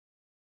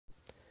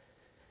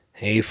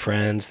Hey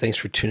friends, thanks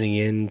for tuning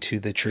in to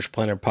the Church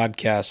Planter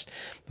Podcast.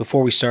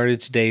 Before we started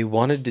today,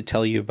 wanted to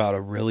tell you about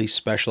a really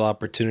special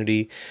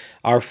opportunity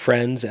our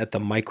friends at the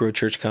Micro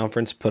Church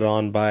Conference put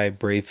on by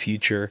Brave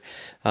Future,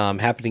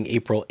 happening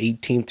April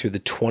 18th through the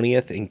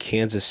 20th in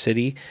Kansas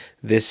City.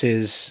 This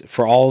is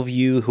for all of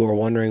you who are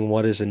wondering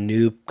what is a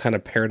new kind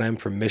of paradigm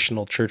for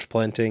missional church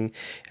planting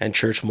and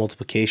church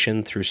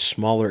multiplication through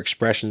smaller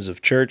expressions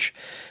of church,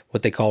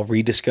 what they call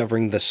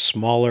rediscovering the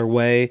smaller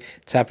way.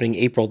 It's happening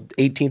April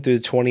 18th through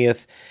the 20th.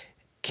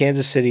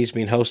 Kansas City is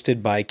being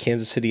hosted by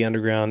Kansas City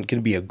Underground. Going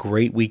to be a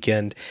great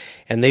weekend.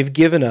 And they've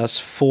given us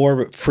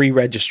 4 free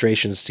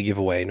registrations to give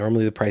away.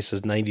 Normally the price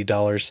is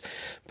 $90,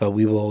 but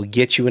we will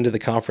get you into the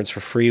conference for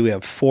free. We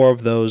have 4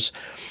 of those.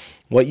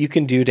 What you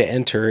can do to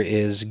enter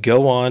is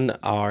go on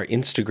our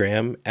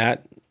Instagram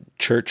at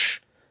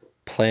Church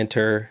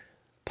Planter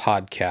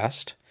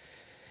Podcast.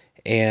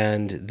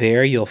 And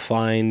there you'll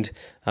find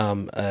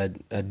a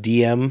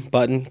DM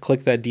button.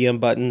 Click that DM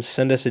button.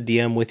 Send us a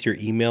DM with your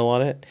email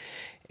on it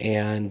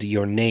and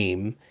your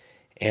name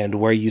and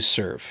where you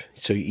serve.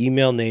 So your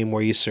email, name,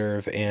 where you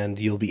serve, and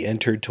you'll be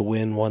entered to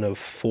win one of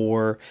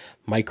 4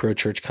 Micro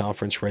Church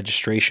Conference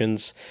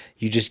registrations.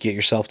 You just get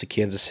yourself to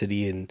Kansas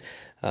City and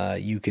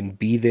you can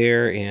be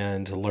there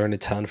and learn a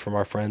ton from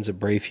our friends at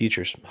Brave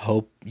Futures.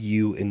 Hope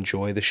you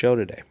enjoy the show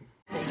today.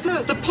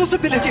 Sir, the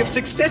possibility of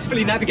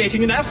successfully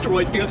navigating an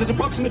asteroid field is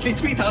approximately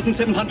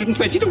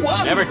 3,720 to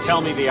 1. Never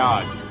tell me the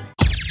odds.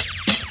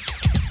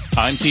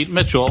 I'm Pete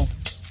Mitchell.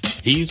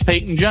 He's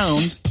Peyton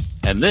Jones.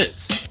 And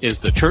this is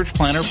the Church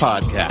Planter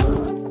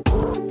Podcast.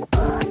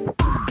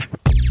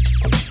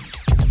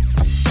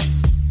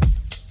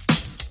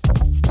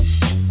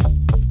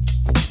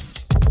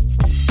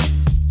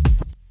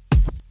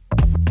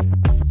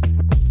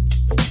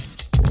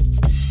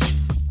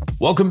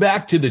 Welcome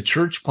back to the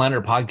Church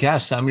Planter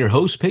Podcast. I'm your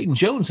host, Peyton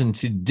Jones, and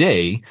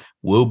today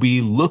we'll be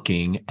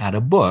looking at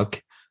a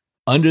book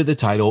under the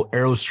title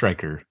Arrow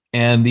Striker.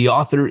 And the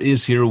author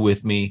is here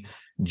with me,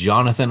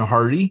 Jonathan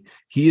Hardy.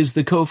 He is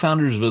the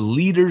co-founders of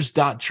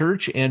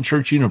Leaders.Church and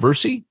Church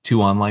University,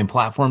 2 online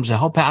platforms to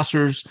help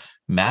pastors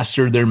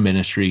master their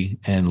ministry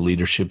and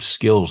leadership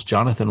skills.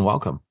 Jonathan,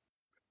 welcome.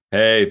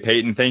 Hey,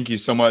 Peyton, thank you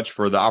so much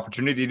for the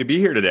opportunity to be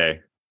here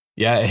today.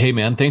 Yeah. Hey,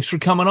 man, thanks for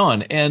coming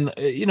on. And,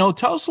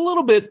 tell us a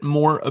little bit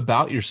more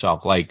about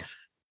yourself, like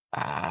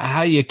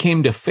how you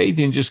came to faith,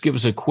 and just give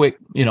us a quick,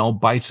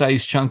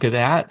 bite-sized chunk of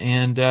that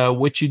and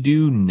what you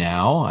do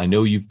now. I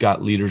know you've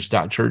got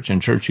Leaders.Church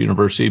and Church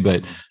University,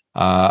 but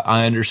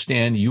I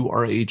understand you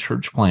are a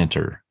church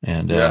planter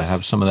and Yes.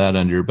 have some of that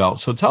under your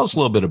belt. So tell us a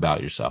little bit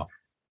about yourself.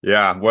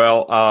 Yeah,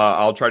 well,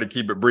 I'll try to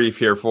keep it brief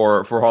here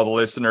for all the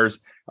listeners.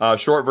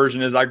 Short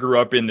version is I grew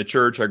up in the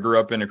church. I grew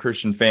up in a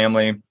Christian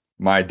family.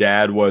 My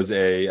dad was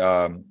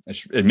a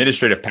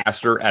administrative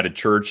pastor at a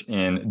church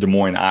in Des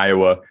Moines,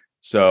 Iowa.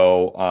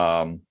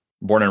 So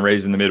born and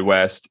raised in the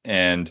Midwest.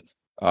 And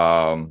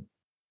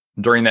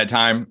during that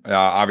time,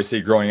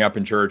 obviously growing up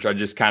in church, I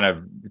just kind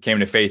of came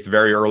to faith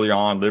very early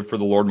on, lived for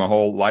the Lord my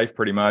whole life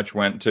pretty much,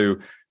 went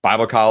to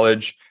Bible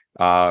college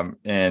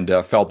and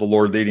felt the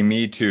Lord leading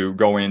me to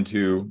go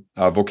into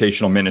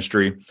vocational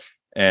ministry.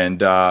 And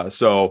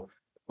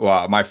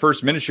my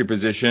first ministry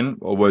position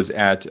was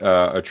at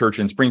a church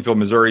in Springfield,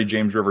 Missouri,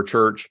 James River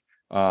Church.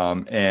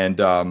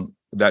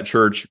 That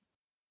church,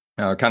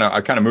 I kind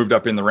of moved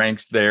up in the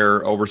ranks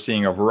there,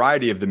 overseeing a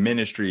variety of the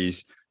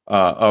ministries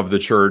of the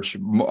church,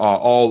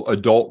 all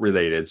adult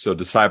related. So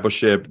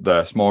discipleship,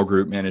 the small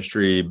group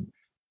ministry,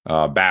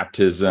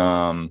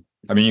 baptism.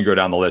 I mean, you go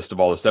down the list of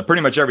all this stuff,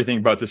 pretty much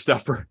everything but the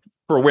stuff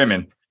for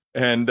women.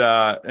 And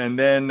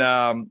then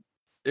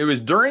it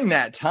was during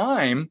that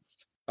time,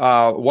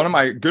 one of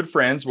my good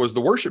friends was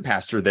the worship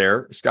pastor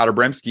there, Scott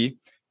Obremski,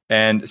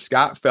 and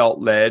Scott felt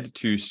led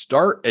to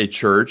start a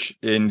church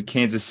in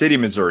Kansas City,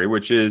 Missouri,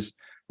 which is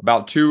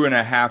about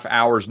 2.5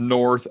 hours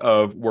north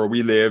of where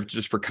we live,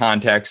 just for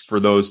context for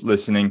those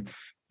listening.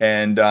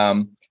 And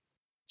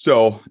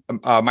so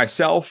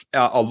myself,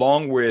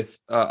 along with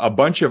a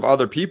bunch of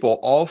other people,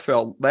 all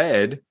felt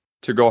led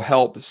to go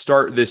help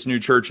start this new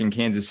church in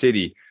Kansas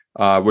City,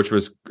 which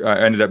was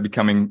ended up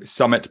becoming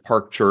Summit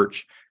Park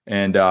Church.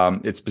 And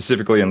it's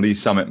specifically in Lee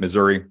Summit,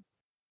 Missouri.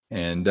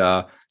 And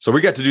so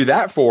we got to do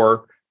that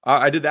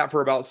I did that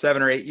for about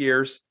 7 or 8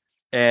 years.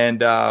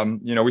 And,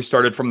 we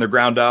started from the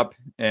ground up.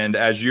 And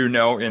as you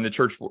know, in the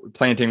church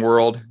planting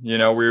world, we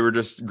were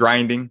just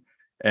grinding.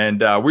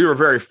 And we were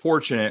very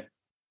fortunate.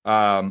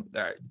 I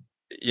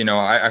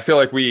feel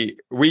like we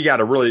got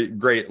a really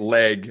great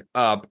leg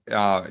up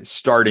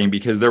starting,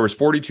 because there was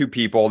 42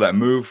 people that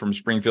moved from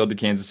Springfield to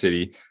Kansas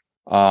City.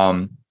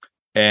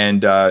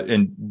 And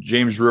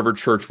James River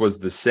Church was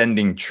the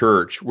sending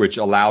church, which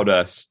allowed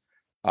us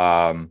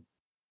they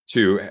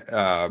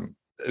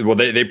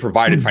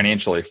provided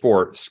financially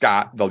for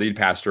Scott, the lead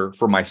pastor,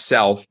 for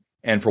myself,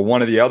 and for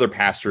one of the other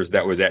pastors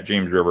that was at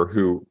James River,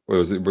 who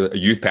was a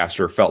youth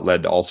pastor, felt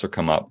led to also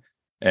come up.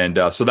 And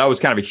so that was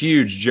kind of a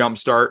huge jump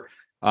start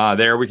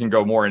there. We can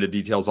go more into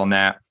details on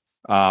that.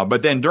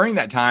 But then during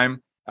that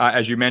time,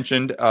 as you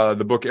mentioned,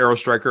 the book Arrow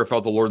Striker. I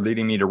felt the Lord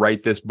leading me to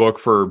write this book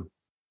for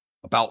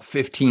about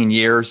 15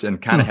 years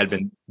and kind of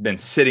had been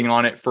sitting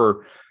on it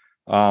for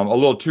a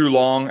little too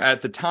long.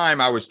 At the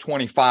time, I was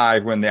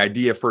 25 when the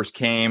idea first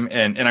came,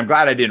 and I'm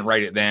glad I didn't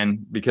write it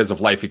then because of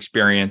life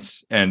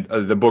experience. And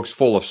the book's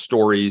full of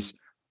stories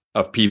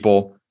of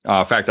people.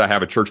 In fact, I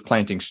have a church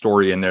planting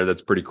story in there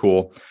that's pretty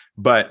cool.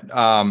 But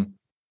so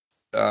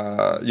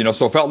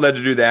felt led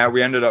to do that.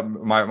 We ended up,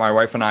 my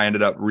wife and I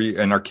ended up,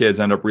 and our kids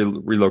ended up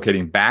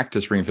relocating back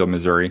to Springfield,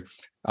 Missouri.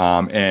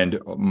 And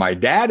my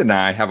dad and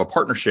I have a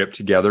partnership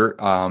together.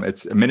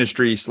 It's a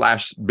ministry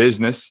 /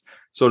 business,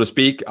 so to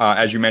speak.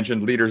 As you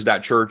mentioned,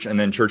 leaders.church and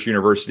then Church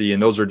University.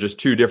 And those are just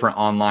two different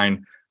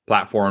online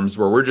platforms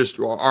where we're just,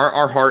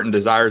 our heart and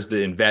desire is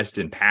to invest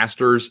in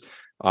pastors,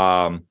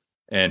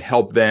 and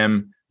help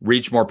them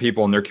reach more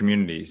people in their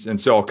communities. And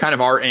so kind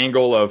of our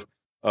angle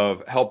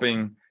of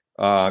helping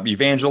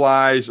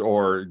evangelize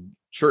or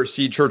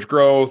see church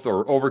growth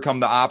or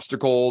overcome the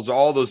obstacles,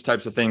 all those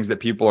types of things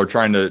that people are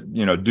trying to,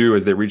 do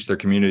as they reach their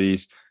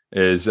communities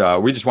is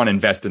we just want to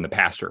invest in the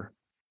pastor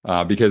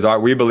because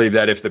we believe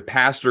that if the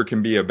pastor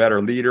can be a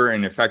better leader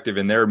and effective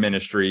in their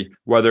ministry,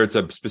 whether it's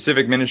a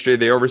specific ministry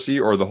they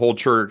oversee or the whole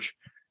church,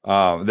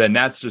 then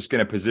that's just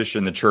going to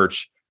position the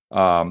church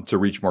to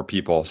reach more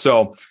people.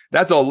 So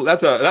that's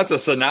a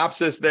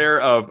synopsis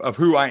there of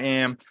who I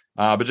am,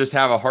 but just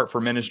have a heart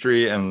for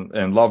ministry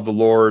and love the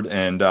Lord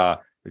and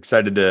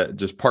excited to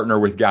just partner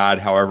with God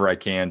however I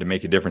can to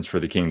make a difference for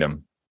the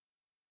kingdom.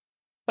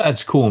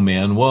 That's cool,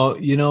 man. Well,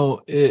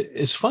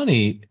 it's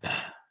funny.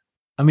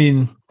 I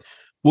mean,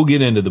 we'll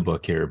get into the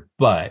book here,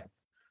 but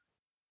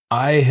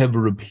I have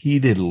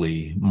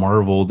repeatedly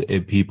marveled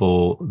at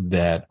people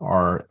that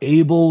are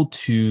able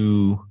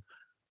to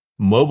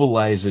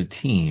mobilize a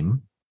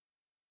team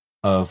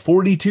of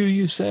 42,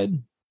 you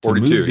said?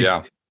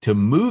 42, to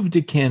move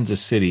to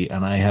Kansas City.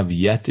 And I have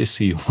yet to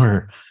see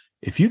where,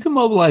 if you can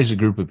mobilize a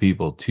group of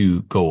people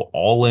to go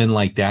all in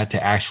like that,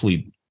 to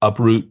actually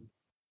uproot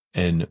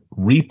and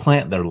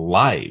replant their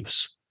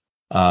lives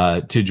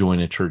to join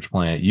a church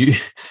plant,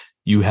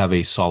 you have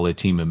a solid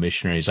team of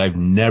missionaries. I've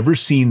never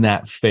seen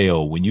that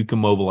fail. When you can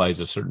mobilize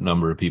a certain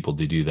number of people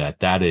to do that,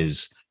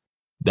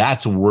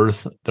 that's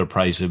worth the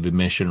price of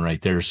admission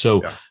right there.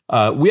 So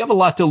we have a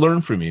lot to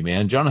learn from you,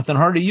 man. Jonathan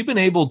Hardy, you've been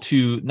able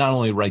to not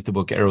only write the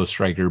book Arrow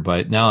Striker,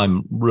 but now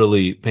I'm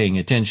really paying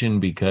attention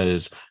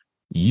because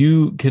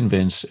you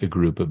convince a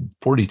group of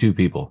 42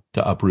 people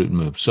to uproot and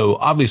move. So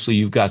obviously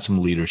you've got some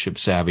leadership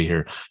savvy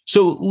here.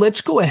 So let's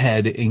go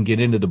ahead and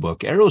get into the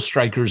book. Arrow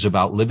Striker is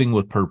about living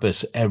with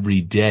purpose every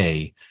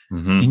day.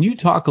 Mm-hmm. Can you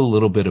talk a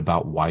little bit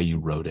about why you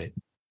wrote it?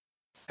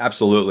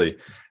 Absolutely.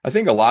 I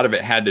think a lot of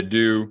it had to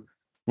do,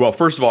 well,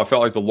 first of all, I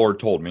felt like the Lord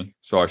told me,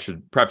 so I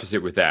should preface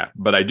it with that.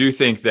 But I do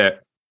think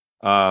that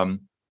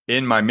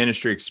in my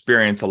ministry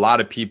experience, a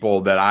lot of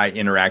people that I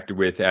interacted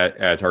with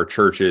at our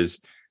churches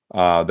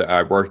that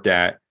I worked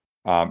at,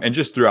 and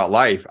just throughout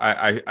life,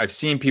 I've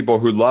seen people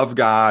who love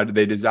God.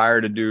 They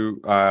desire to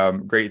do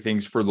great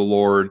things for the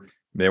Lord.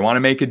 They want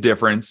to make a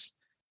difference.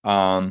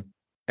 And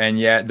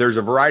yet there's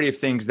a variety of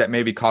things that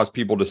maybe cause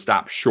people to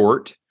stop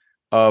short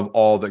of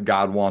all that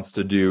God wants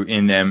to do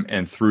in them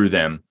and through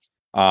them.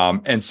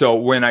 And so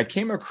when I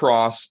came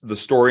across the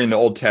story in the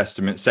Old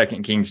Testament, 2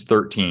 Kings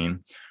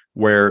 13,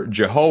 where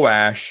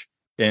Jehoash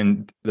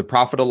and the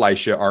prophet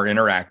Elisha are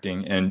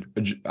interacting, and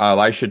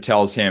Elisha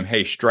tells him,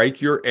 hey,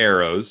 strike your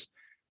arrows.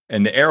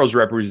 And the arrows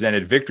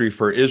represented victory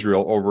for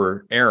Israel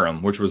over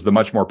Aram, which was the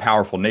much more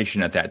powerful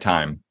nation at that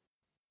time.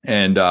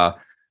 And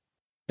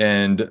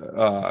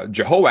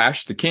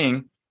Jehoash, the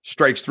king,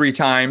 strikes 3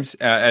 times,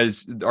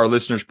 as our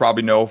listeners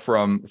probably know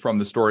from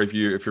the story. If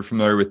you're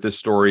familiar with this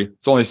story,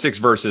 it's only 6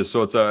 verses,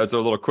 so it's a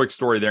little quick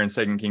story there in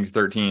 2 Kings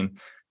 13.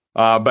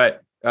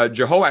 But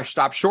Jehoash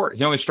stops short.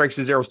 He only strikes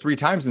his arrows 3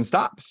 times and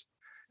stops.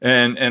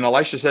 And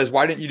Elisha says,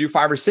 why didn't you do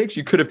 5 or 6?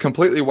 You could have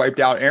completely wiped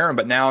out Aram,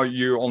 but now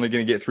you're only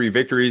going to get 3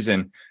 victories.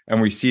 And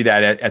we see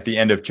that at the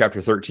end of chapter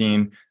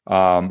 13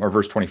 or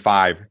verse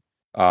 25.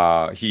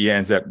 They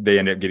end up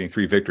getting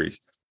 3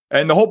 victories.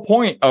 And the whole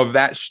point of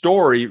that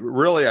story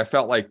really, I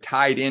felt like,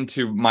 tied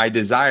into my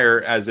desire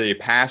as a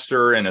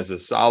pastor and as a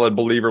solid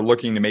believer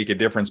looking to make a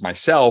difference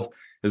myself,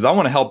 is I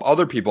want to help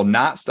other people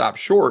not stop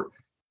short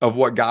of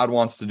what God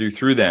wants to do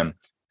through them.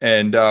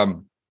 And,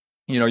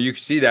 you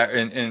see that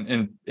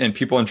in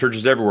people in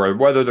churches everywhere,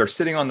 whether they're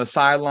sitting on the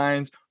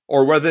sidelines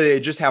or whether they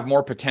just have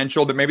more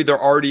potential, that maybe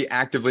they're already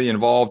actively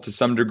involved to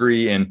some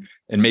degree in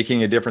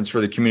making a difference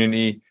for the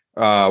community.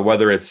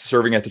 Whether it's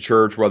serving at the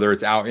church, whether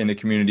it's out in the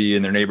community,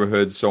 in their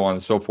neighborhoods, so on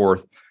and so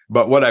forth.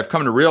 But what I've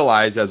come to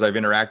realize as I've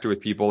interacted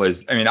with people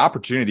is,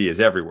 opportunity is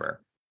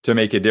everywhere to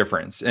make a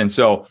difference. And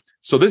so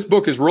this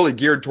book is really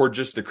geared toward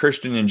just the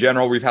Christian in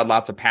general. We've had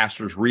lots of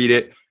pastors read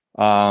it,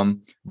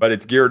 but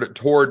it's geared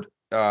toward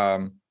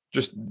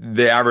just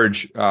the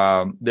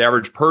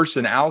average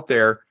person out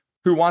there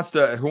who wants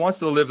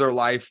to live their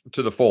life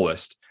to the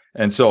fullest.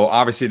 And so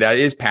obviously that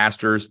is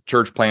pastors,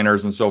 church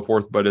planners, and so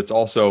forth, but it's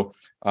also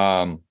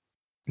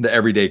the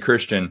everyday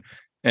Christian.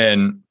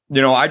 And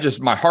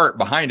my heart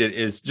behind it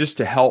is just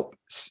to help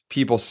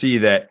people see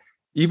that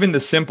even the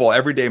simple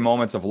everyday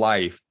moments of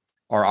life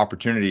are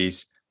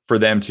opportunities for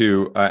them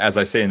to, as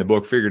I say in the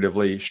book,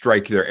 figuratively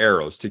strike their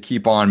arrows, to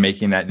keep on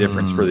making that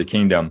difference for the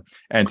kingdom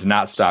and to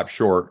not stop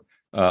short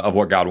of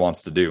what God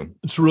wants to do.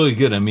 It's really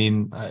good. I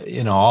mean,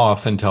 I'll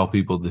often tell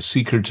people the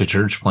secret to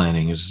church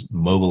planning is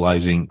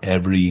mobilizing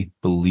every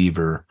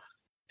believer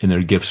in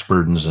their gifts,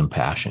 burdens, and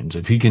passions.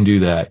 If you can do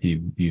that,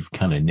 you've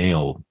kind of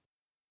nailed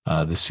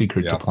the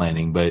secret to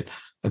planning. But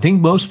I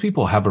think most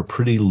people have a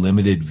pretty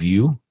limited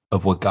view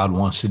of what God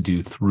wants to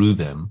do through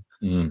them,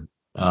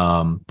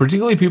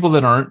 particularly people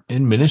that aren't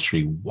in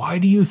ministry. Why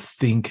do you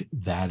think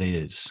that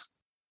is?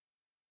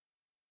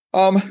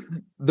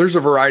 There's a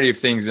variety of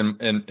things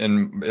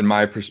in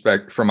my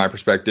perspective. From my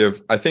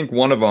perspective, I think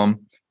one of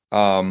them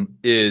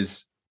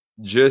is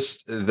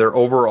just their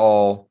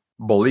overall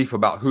belief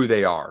about who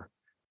they are.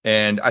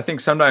 And I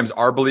think sometimes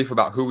our belief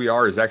about who we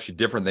are is actually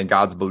different than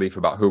God's belief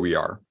about who we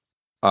are.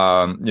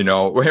 When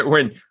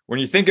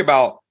you think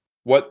about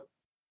what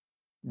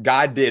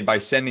God did by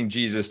sending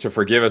Jesus to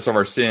forgive us of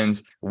our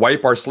sins,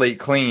 wipe our slate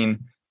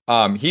clean,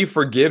 he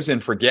forgives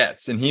and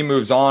forgets, and he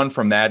moves on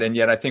from that. And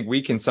yet I think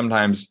we can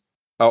sometimes,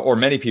 or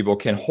many people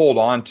can hold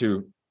on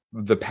to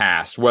the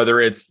past, whether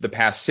it's the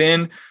past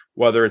sin,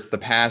 whether it's the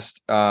past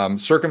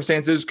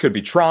circumstances, could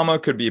be trauma,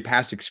 could be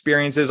past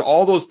experiences.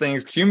 All those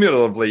things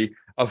cumulatively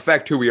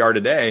affect who we are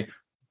today.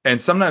 And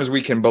sometimes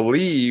we can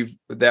believe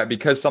that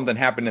because something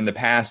happened in the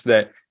past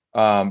that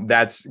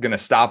that's going to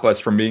stop us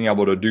from being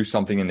able to do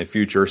something in the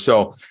future.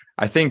 So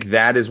I think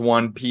that is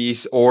one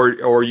piece,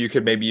 or you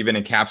could maybe even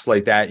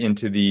encapsulate that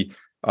into the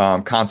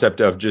concept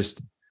of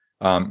just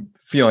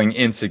feeling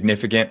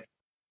insignificant,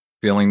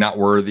 feeling not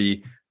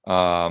worthy.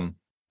 And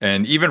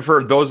even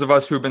for those of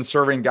us who've been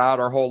serving God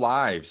our whole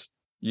lives,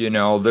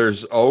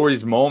 there's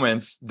always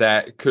moments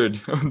that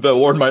the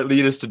Lord might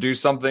lead us to do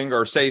something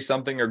or say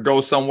something or go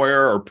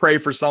somewhere or pray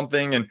for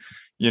something. And,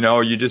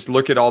 you just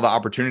look at all the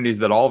opportunities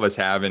that all of us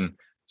have. And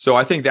so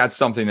I think that's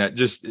something that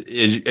just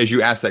as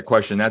you ask that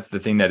question, that's the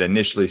thing that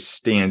initially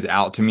stands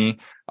out to me.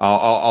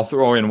 I'll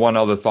throw in one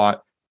other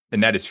thought,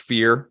 and that is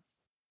fear.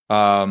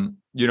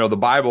 The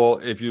Bible,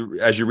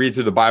 as you read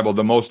through the Bible,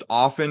 the most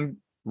often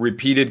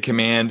repeated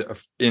command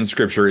in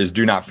Scripture is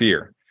do not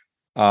fear.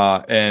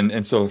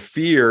 And so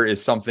fear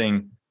is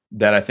something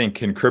that I think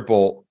can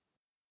cripple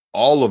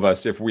all of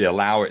us if we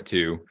allow it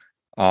to.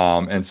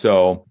 And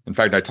so, in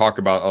fact, I talk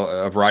about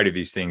a variety of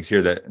these things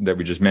here that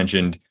we just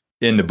mentioned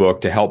in the book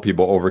to help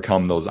people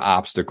overcome those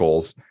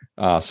obstacles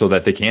so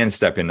that they can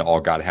step into all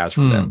God has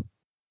for them.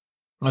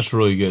 That's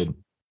really good.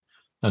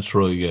 That's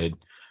really good.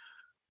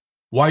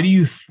 Why do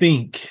you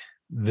think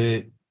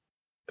that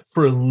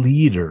for a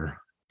leader,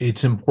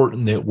 it's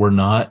important that we're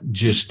not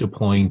just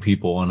deploying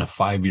people on a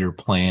 5-year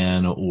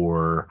plan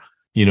or,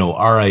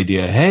 our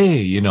idea,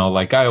 hey,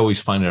 like I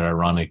always find it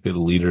ironic that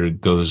a leader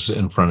goes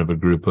in front of a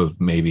group of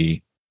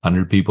maybe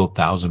 100 people,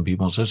 1,000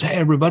 people and says, hey,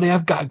 everybody,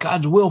 I've got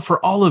God's will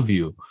for all of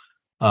you.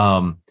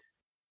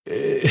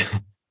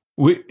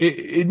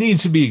 It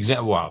needs to be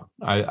examined. Well,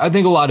 I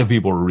think a lot of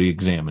people are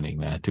re-examining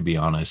that, to be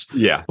honest.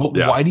 Yeah. But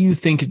why do you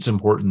think it's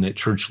important that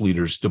church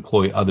leaders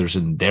deploy others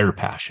in their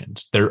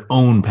passions, their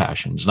own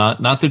passions,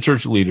 not the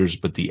church leaders,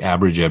 but the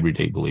average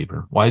everyday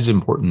believer? Why is it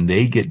important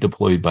they get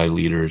deployed by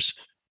leaders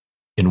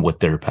in what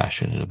they're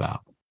passionate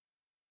about?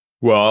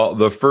 Well,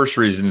 the first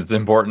reason it's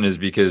important is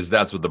because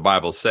that's what the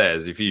Bible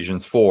says,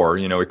 Ephesians 4,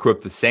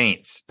 equip the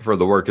saints for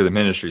the work of the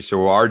ministry.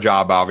 So our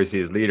job, obviously,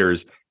 as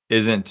leaders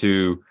isn't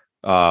to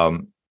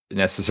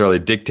necessarily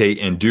dictate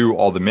and do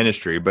all the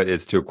ministry, but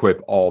it's to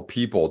equip all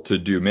people to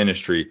do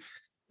ministry.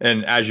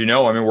 And as you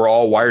know, we're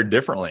all wired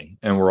differently,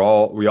 and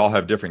we all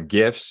have different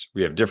gifts.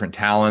 We have different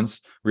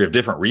talents. We have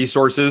different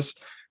resources,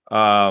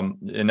 and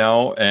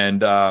then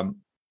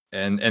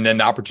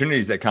the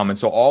opportunities that come. And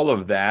so all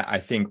of that, I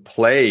think,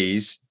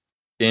 plays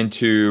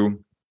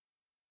into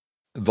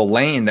the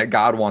lane that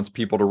God wants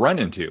people to run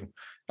into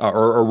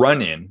or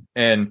run in.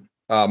 And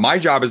my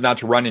job is not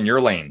to run in your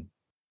lane.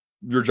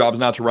 Your job is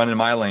not to run in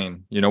my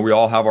lane. We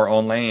all have our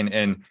own lane.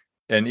 And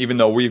even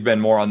though we've been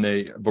more on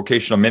the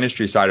vocational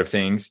ministry side of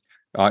things,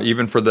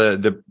 even for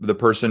the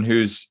person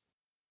who's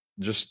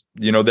just,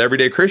 the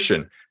everyday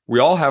Christian, we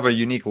all have a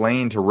unique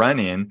lane to run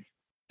in.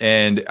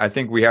 And I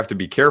think we have to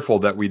be careful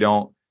that we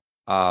don't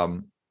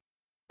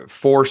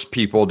force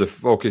people to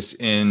focus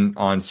in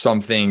on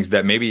some things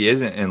that maybe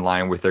isn't in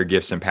line with their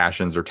gifts and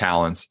passions or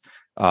talents,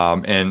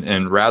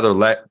 and rather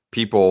let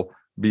people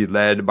be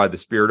led by the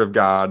Spirit of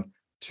God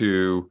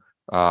to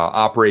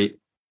operate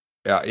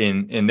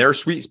in their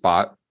sweet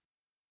spot.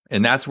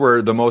 And that's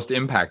where the most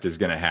impact is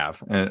going to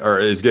have, or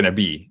is going to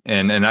be.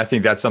 And I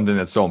think that's something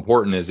that's so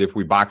important, is if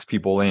we box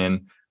people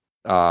in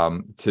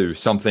to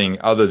something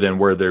other than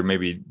where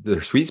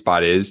their sweet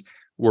spot is,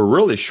 we're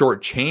really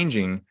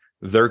shortchanging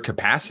their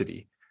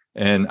capacity.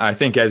 And I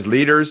think as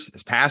leaders,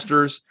 as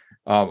pastors,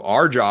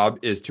 our job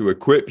is to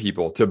equip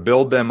people, to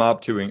build them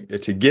up, to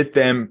get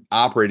them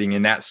operating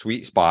in that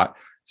sweet spot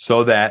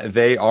so that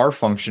they are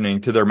functioning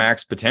to their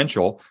max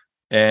potential.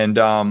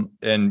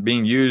 and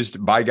being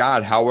used by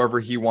God however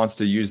he wants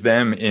to use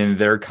them in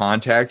their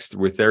context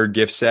with their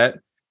gift set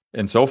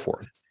and so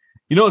forth.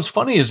 It's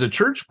funny, as a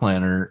church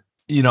planner,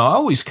 I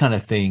always kind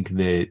of think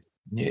that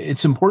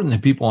it's important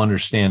that people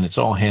understand it's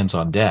all hands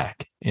on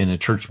deck in a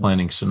church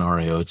planning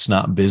scenario. It's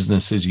not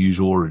business as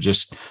usual, or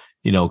just,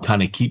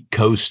 kind of keep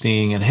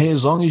coasting and, hey,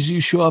 as long as you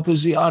show up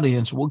as the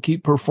audience, we'll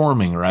keep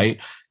performing, right?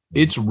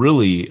 It's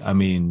really,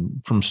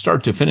 from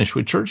start to finish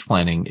with church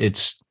planning,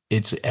 it's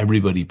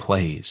everybody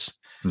plays.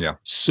 Yeah.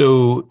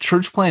 So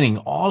church planning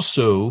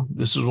also,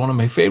 this is one of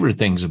my favorite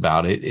things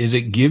about it, is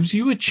it gives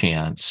you a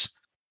chance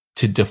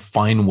to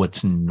define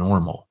what's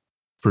normal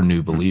for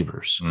new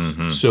believers.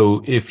 Mm-hmm.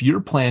 So if you're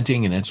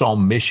planting and it's all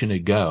mission to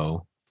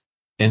go,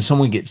 and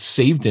someone gets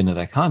saved into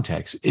that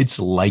context, it's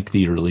like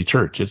the early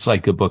church. It's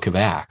like the book of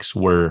Acts,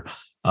 where,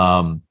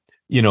 I'll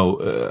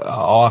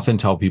often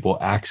tell people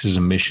Acts is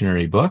a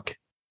missionary book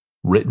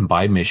written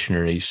by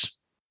missionaries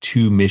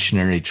to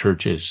missionary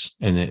churches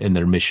and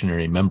their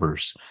missionary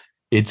members.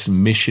 It's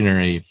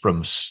missionary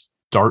from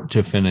start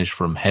to finish,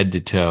 from head to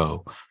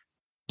toe.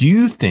 Do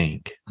you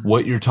think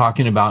what you're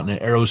talking about in an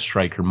Arrow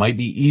Striker might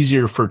be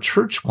easier for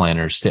church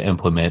planners to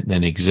implement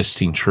than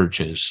existing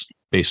churches,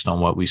 based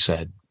on what we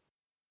said?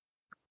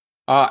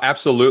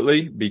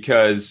 Absolutely,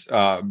 because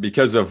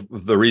of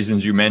the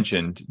reasons you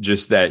mentioned,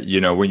 just that,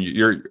 when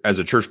you're as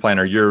a church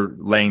planner, you're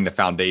laying the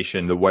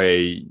foundation the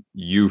way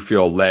you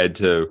feel led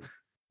to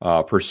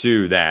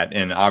pursue that.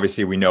 And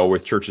obviously we know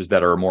with churches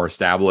that are more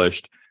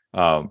established,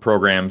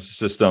 programs,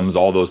 systems,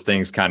 all those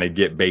things kind of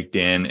get baked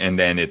in, and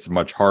then it's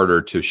much harder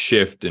to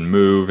shift and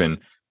move and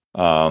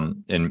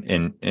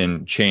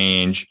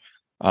change.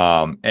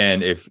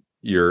 And if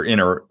you're in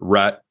a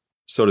rut,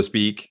 so to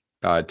speak,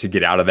 to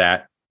get out of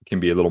that can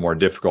be a little more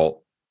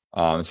difficult.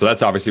 So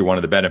that's obviously one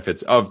of the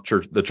benefits of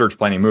the church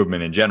planning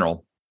movement in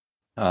general.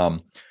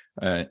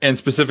 And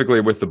specifically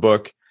with the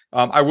book,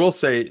 I will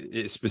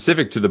say,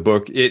 specific to the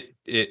book,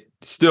 it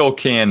still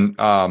can,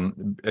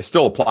 it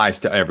still applies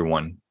to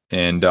everyone.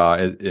 And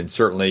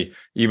certainly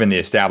even the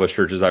established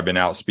churches, I've been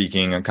out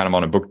speaking and kind of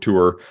on a book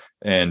tour,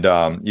 and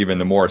even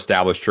the more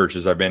established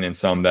churches, I've been in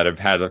some that have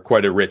had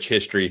quite a rich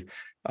history.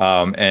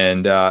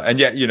 And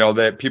yet,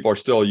 that people are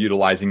still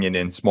utilizing it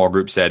in small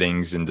group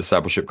settings and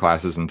discipleship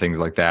classes and things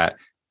like that.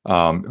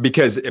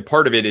 Because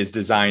part of it is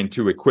designed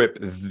to equip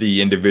the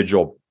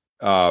individual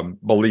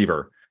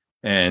believer,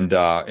 and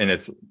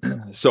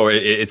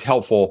it's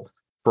helpful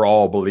for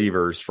all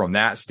believers from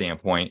that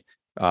standpoint.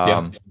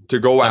 To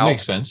go out,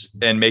 makes sense,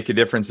 and make a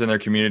difference in their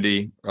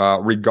community,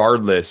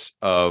 regardless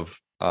of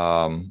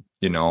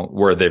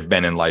where they've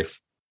been in life.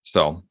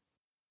 So.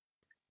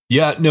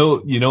 Yeah,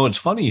 no, it's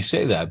funny you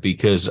say that,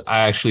 because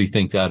I actually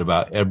think that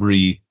about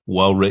every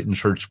well-written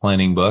church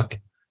planning book,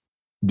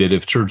 that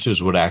if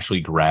churches would actually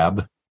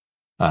grab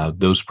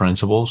those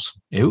principles,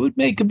 it would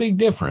make a big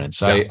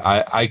difference. Yes.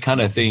 I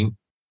kind of think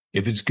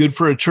if it's good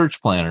for a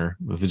church planner,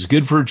 if it's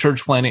good for a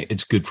church planning,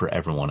 it's good for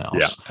everyone else.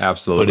 Yeah,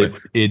 absolutely.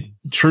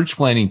 But church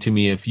planning, to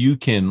me, if you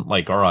can,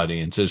 like our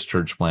audience as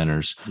church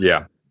planners,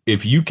 yeah.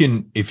 If you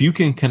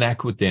can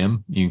connect with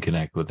them, you can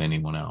connect with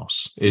anyone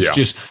else. It's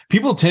just,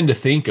 people tend to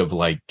think of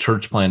like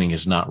church planning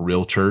is not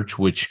real church,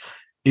 which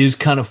is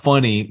kind of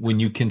funny when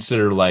you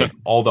consider like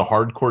all the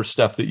hardcore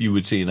stuff that you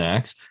would see in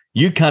Acts.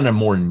 You kind of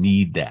more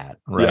need that,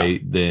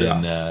 right?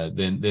 Than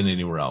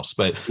anywhere else.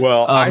 But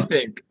I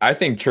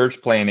think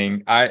church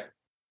planning, I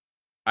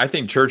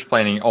think church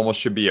planning almost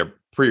should be a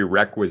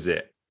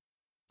prerequisite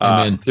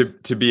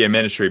to be a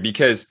ministry,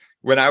 because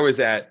when I was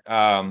at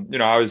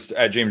I was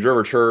at James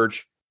River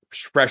Church,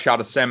 fresh out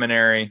of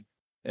seminary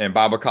and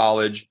Bible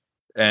college,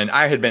 and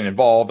I had been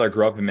involved. I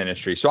grew up in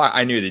ministry, so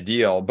I knew the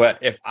deal. But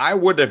if I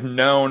would have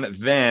known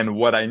then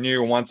what I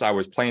knew once I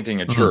was planting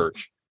a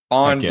church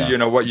on,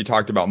 what you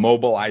talked about,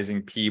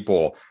 mobilizing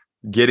people,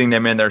 getting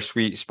them in their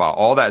sweet spot,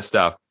 all that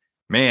stuff,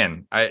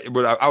 man, I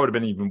would have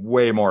been even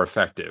way more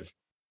effective.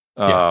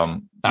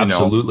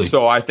 Absolutely.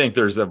 So I think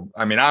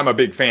I'm a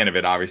big fan of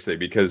it, obviously,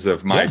 because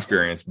of my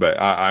experience,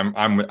 but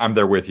I'm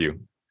there with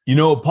you.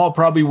 Paul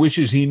probably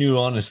wishes he knew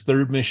on his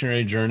third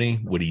missionary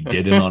journey what he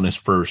didn't on his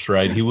first,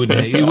 right? He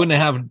wouldn't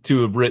have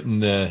to have written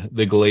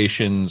the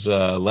Galatians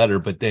letter,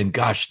 but then,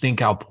 gosh, think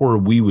how poor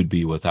we would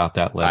be without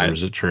that letter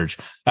as a church.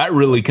 That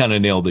really kind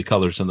of nailed the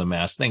colors of the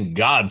mass. Thank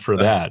God for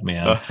that,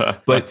 man.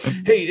 But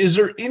hey, is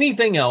there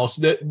anything else?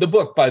 The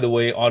book, by the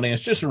way,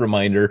 audience, just a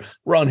reminder,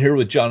 we're on here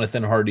with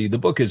Jonathan Hardy. The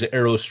book is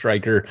Arrow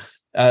Striker.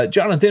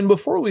 Jonathan,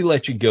 before we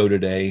let you go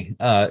today,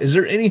 is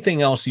there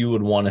anything else you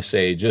would want to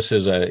say, just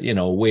as a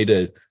way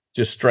to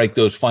just strike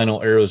those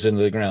final arrows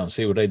into the ground?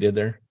 See what I did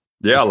there?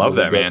 Yeah, I love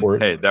that, man.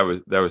 Hey, that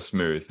was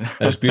smooth. That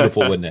was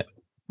beautiful, wasn't it?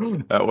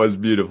 That was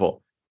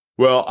beautiful.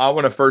 Well, I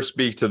want to first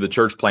speak to the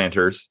church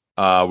planters,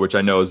 which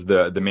I know is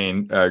the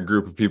main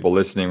group of people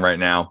listening right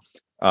now.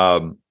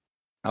 I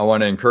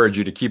want to encourage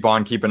you to keep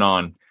on keeping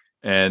on.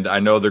 And I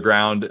know the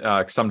ground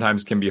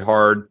sometimes can be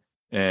hard.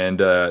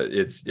 And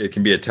it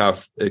can be a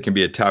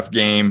tough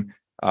game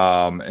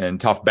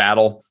and tough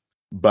battle.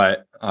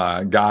 but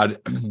God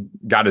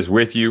is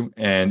with you.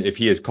 And if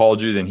he has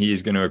called you, then he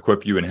is going to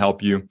equip you and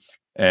help you.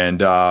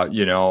 And,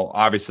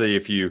 obviously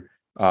if you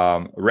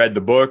read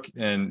the book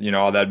and,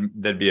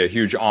 that'd be a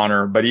huge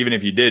honor. But even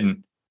if you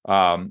didn't,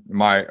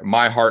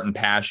 my heart and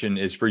passion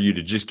is for you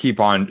to just keep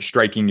on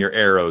striking your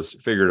arrows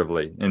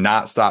figuratively and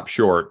not stop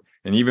short.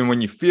 And even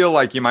when you feel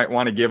like you might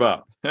want to give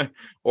up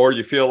or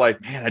you feel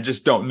like, man, I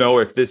just don't know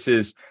if this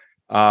is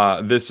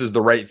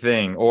the right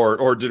thing,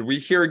 or did we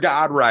hear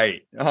God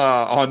right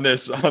on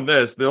this?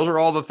 Those are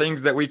all the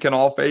things that we can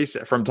all face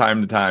from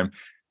time to time.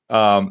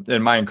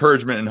 And my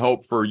encouragement and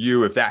hope for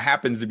you, if that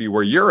happens to be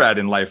where you're at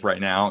in life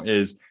right now,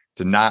 is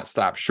to not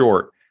stop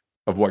short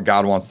of what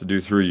God wants to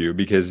do through you,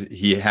 because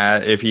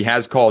if he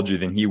has called you,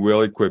 then he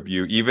will equip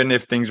you, even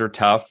if things are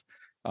tough.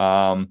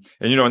 And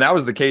that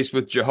was the case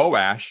with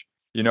Jehoash.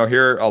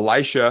 Here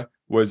Elisha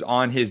was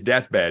on his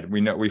deathbed.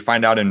 We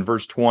find out in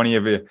verse 20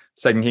 of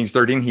 2 Kings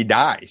 13, he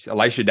dies.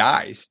 Elisha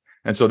dies.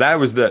 And so that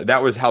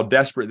was how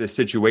desperate this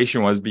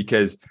situation was,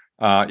 because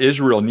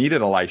Israel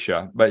needed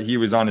Elisha, but he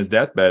was on his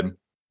deathbed.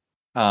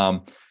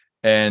 And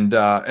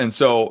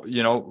so,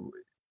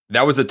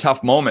 that was a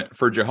tough moment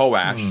for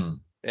Jehoash.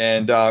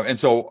 And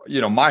so,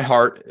 my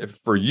heart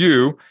for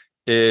you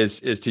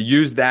is to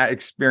use that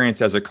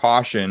experience as a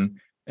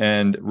caution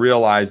and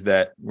realize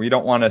that we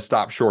don't want to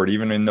stop short,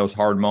 even in those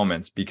hard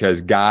moments,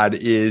 because God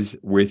is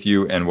with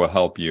you and will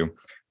help you.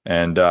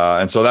 And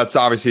so that's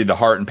obviously the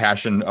heart and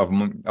passion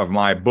of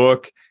my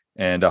book.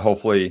 And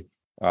hopefully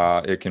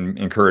it can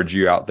encourage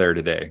you out there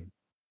today.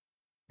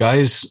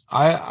 Guys,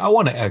 I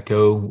want to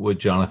echo what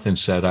Jonathan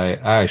said. I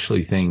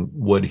actually think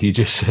what he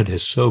just said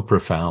is so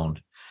profound,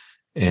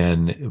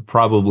 and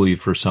probably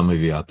for some of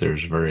you out there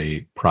is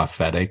very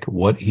prophetic.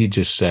 What he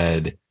just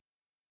said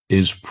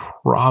is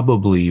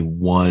probably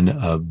one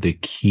of the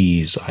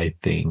keys, I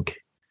think,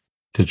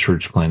 to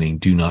church planting.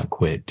 Do not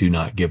quit. Do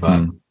not give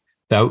up.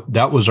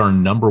 That was our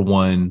number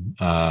one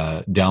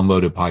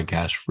downloaded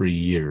podcast for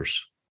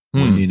years.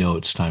 When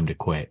it's time to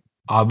quit.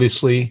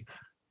 Obviously,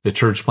 the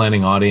church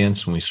planting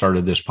audience, when we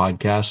started this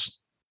podcast,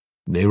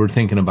 they were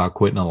thinking about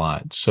quitting a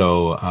lot.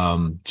 So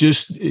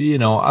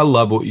I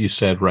love what you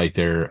said right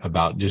there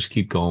about just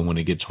keep going when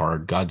it gets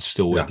hard. God's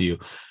still with you.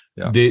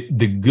 Yeah.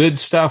 The good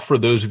stuff for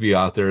those of you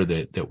out there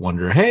that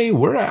wonder, hey,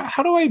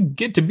 how do I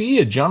get to be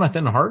a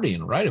Jonathan Hardy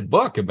and write a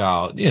book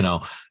about,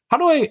 how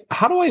do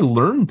I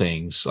learn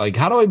things? Like,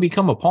 how do I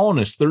become a Paul in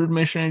his third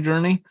missionary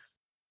journey?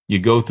 You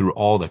go through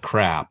all the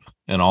crap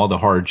and all the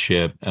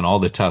hardship and all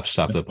the tough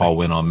stuff that Paul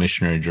went on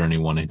missionary journey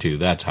 1 and 2.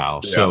 That's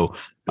how. Yeah.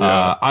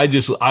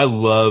 So I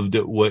loved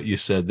what you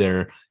said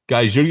there.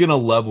 Guys, you're going to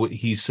love what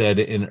he said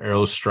in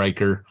Arrow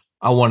Striker.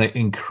 I want to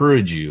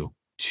encourage you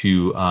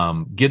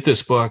to get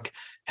this book.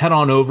 Head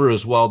on over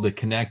as well to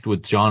connect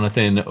with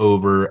Jonathan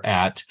over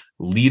at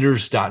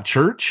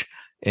leaders.church.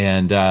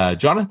 And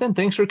Jonathan,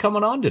 thanks for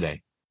coming on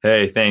today.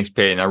 Hey, thanks,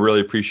 Peyton. I really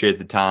appreciate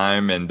the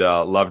time and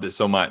loved it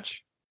so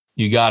much.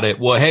 You got it.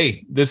 Well,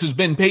 hey, this has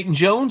been Peyton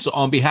Jones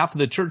on behalf of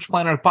the Church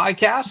Planter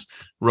Podcast,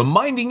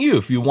 reminding you,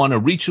 if you want to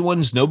reach the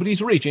ones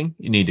nobody's reaching,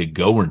 you need to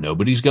go where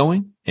nobody's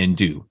going and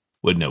do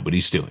what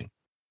nobody's doing.